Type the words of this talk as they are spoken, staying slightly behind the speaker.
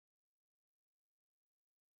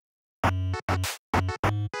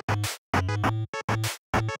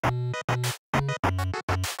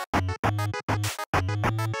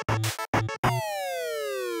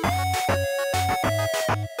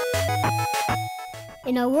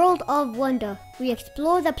In a world of wonder, we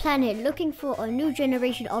explore the planet looking for a new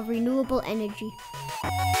generation of renewable energy.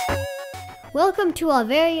 Welcome to our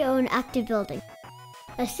very own active building.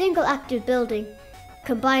 A single active building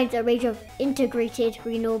combines a range of integrated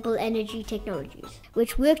renewable energy technologies,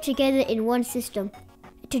 which work together in one system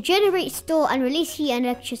to generate, store and release heat and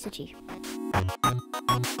electricity.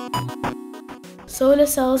 Solar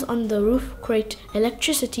cells on the roof create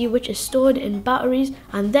electricity which is stored in batteries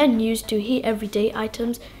and then used to heat everyday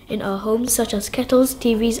items in our homes such as kettles,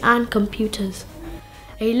 TVs and computers.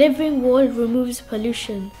 A living wall removes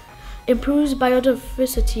pollution, improves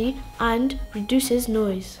biodiversity and reduces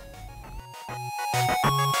noise.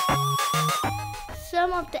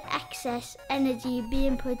 Some of the excess energy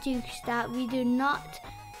being produced that we do not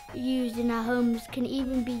use in our homes can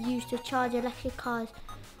even be used to charge electric cars,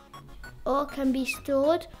 or can be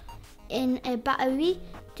stored in a battery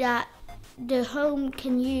that the home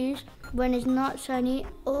can use when it's not sunny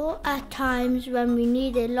or at times when we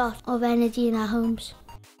need a lot of energy in our homes.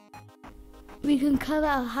 We can cover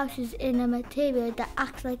our houses in a material that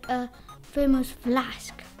acts like a thermos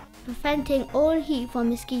flask, preventing all heat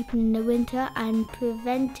from escaping in the winter and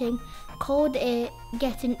preventing cold air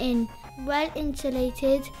getting in. Well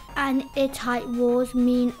insulated and airtight walls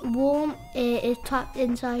mean warm air is trapped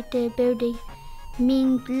inside the building,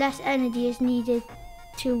 means less energy is needed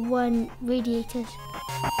to run radiators.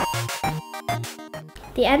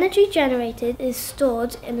 The energy generated is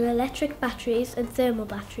stored in electric batteries and thermal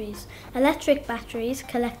batteries. Electric batteries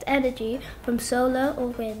collect energy from solar or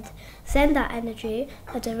wind, send that energy,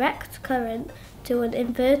 a direct current, to an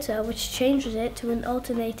inverter which changes it to an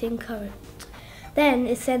alternating current. Then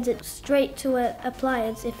it sends it straight to an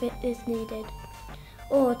appliance if it is needed,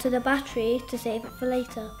 or to the battery to save it for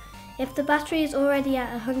later. If the battery is already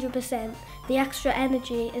at 100%, the extra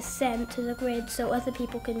energy is sent to the grid so other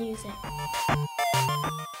people can use it.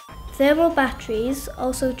 Thermal batteries,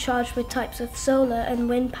 also charged with types of solar and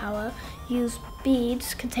wind power, use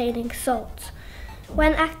beads containing salt.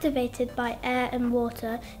 When activated by air and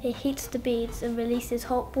water, it heats the beads and releases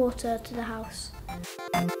hot water to the house.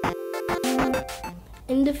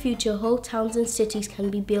 In the future, whole towns and cities can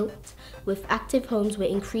be built with active homes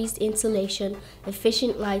with increased insulation,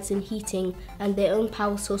 efficient lights and heating, and their own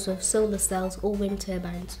power source of solar cells or wind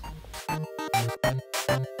turbines.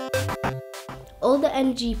 All the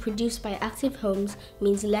energy produced by active homes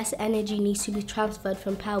means less energy needs to be transferred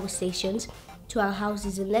from power stations to our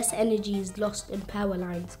houses and less energy is lost in power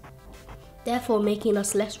lines, therefore making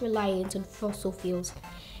us less reliant on fossil fuels.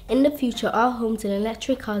 In the future, our homes and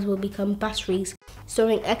electric cars will become batteries,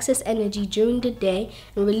 storing excess energy during the day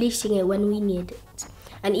and releasing it when we need it,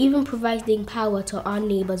 and even providing power to our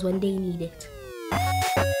neighbours when they need it.